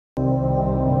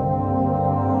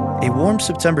A warm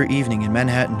September evening in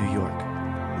Manhattan, New York.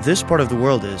 This part of the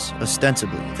world is,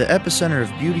 ostensibly, the epicenter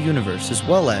of beauty universe as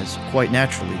well as, quite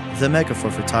naturally, the mecca for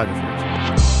photographers.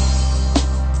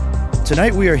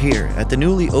 Tonight we are here at the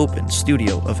newly opened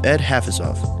studio of Ed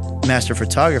Hafizov, master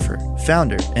photographer,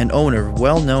 founder, and owner of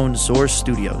well-known Zorz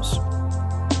Studios.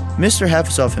 Mr.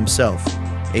 Hafizov himself,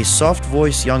 a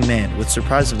soft-voiced young man with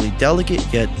surprisingly delicate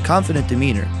yet confident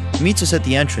demeanor, meets us at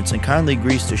the entrance and kindly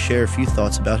agrees to share a few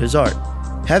thoughts about his art.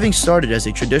 Having started as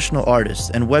a traditional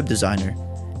artist and web designer,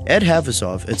 Ed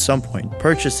Hafizov at some point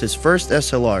purchased his first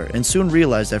SLR and soon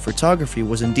realized that photography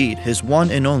was indeed his one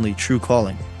and only true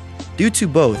calling. Due to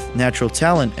both natural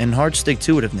talent and hard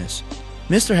stick-to-itiveness,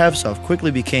 Mr. Hafizov quickly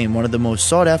became one of the most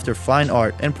sought-after fine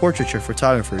art and portraiture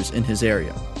photographers in his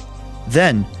area.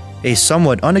 Then, a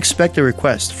somewhat unexpected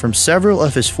request from several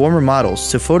of his former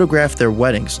models to photograph their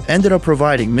weddings ended up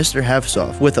providing Mr.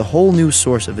 Hafizov with a whole new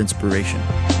source of inspiration.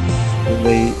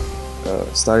 They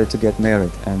started to get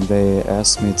married and they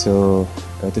asked me to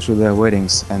shoot their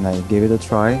weddings, and I gave it a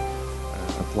try,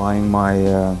 applying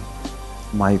my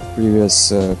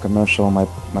previous commercial,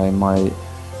 my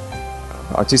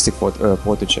artistic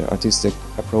portraiture, artistic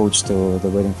approach to the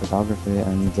wedding photography,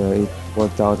 and it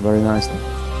worked out very nicely.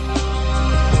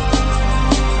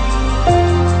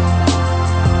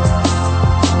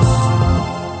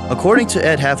 According to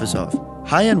Ed Hafizov,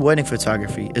 high-end wedding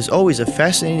photography is always a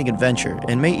fascinating adventure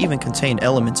and may even contain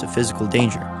elements of physical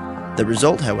danger. The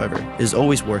result, however, is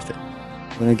always worth it.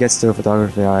 When it gets to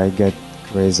photography, I get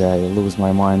crazy, I lose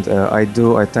my mind. I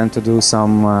tend to do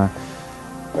some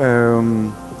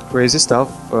crazy stuff,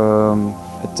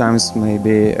 at times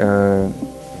maybe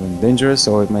dangerous,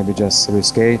 or it may be just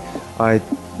risque. I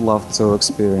love to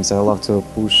experience, I love to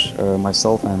push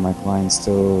myself and my clients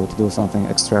to do something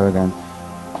extravagant.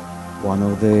 One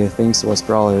of the things was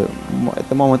probably, at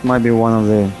the moment, might be one of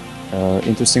the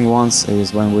interesting ones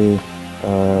is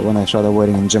when I shot a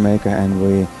wedding in Jamaica and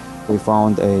we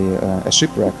found a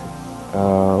shipwreck,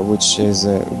 which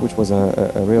was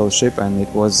a real ship, and it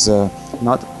was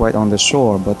not quite on the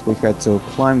shore, but we had to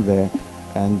climb there,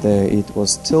 and it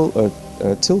was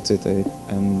tilted,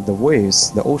 and the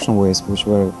waves, the ocean waves, which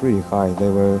were pretty high, they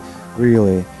were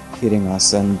really hitting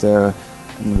us, and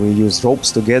we used ropes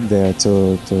to get there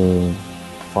to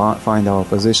find our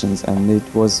positions, and it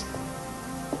was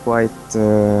quite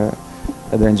a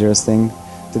dangerous thing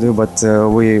to do, but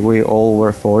we all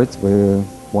were for it. We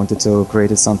wanted to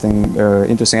create something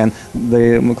interesting, and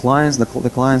the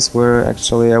clients were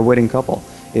actually a wedding couple.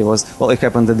 It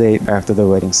happened the day after the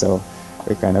wedding, so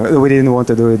we didn't want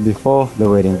to do it before the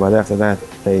wedding, but after that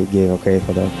they gave okay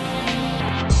for that.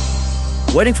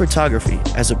 Wedding photography,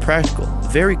 as a practical,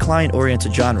 very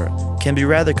client-oriented genre, can be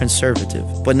rather conservative,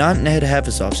 but not in Ed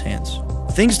Hafizov's hands.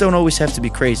 Things don't always have to be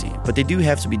crazy, but they do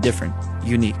have to be different,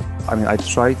 unique. I mean, I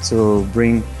try to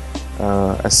bring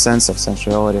a sense of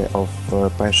sensuality, of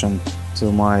passion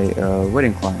to my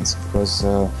wedding clients, because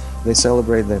they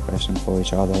celebrate their passion for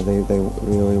each other. They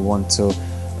really want to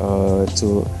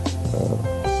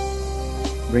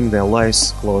bring their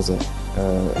lives closer,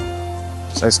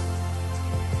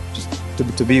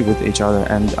 to be with each other,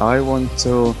 and I want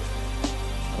to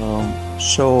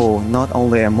show not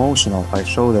only I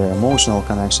show their emotional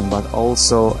connection, but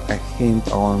also a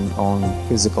hint on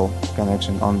physical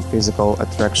connection, on physical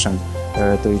attraction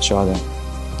to each other.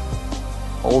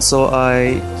 Also,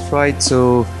 I try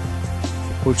to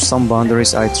push some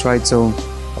boundaries. I try to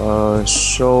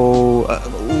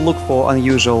look for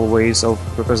unusual ways of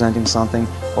representing something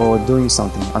or doing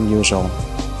something unusual.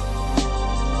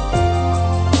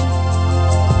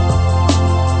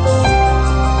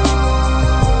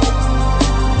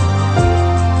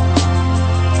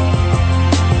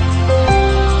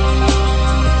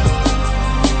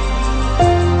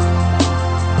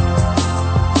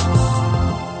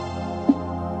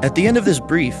 At the end of this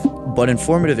brief but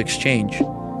informative exchange,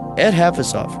 Ed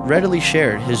Hafizov readily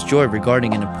shared his joy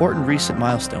regarding an important recent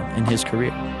milestone in his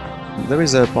career. There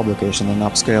is a publication, an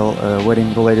upscale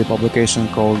wedding-related publication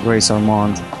called Grace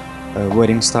Armand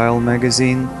Wedding Style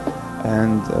magazine,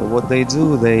 and what they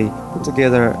do, they put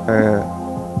together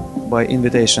by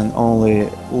invitation only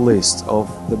list of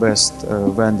the best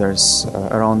vendors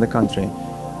around the country,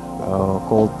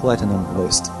 called Platinum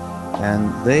List,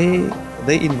 and they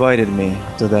invited me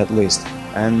to that list.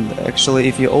 And actually,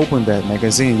 if you open that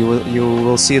magazine, you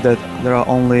will see that there are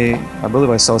only, I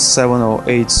believe I saw 7 or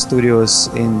 8 studios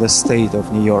in the state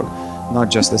of New York,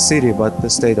 not just the city, but the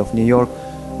state of New York,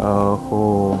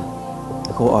 who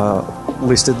are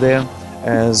listed there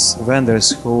as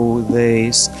vendors who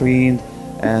they screened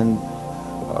and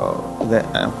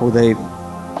who they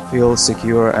feel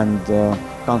secure and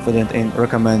confident in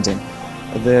recommending.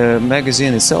 The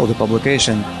magazine itself, the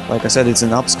publication, like I said, it's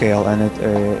an upscale, and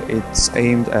it's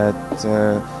aimed at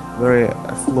very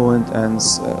affluent and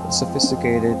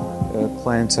sophisticated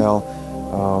clientele,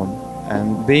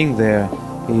 and being there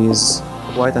is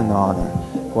quite an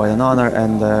honor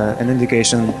and an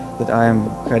indication that I am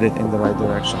headed in the right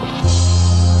direction.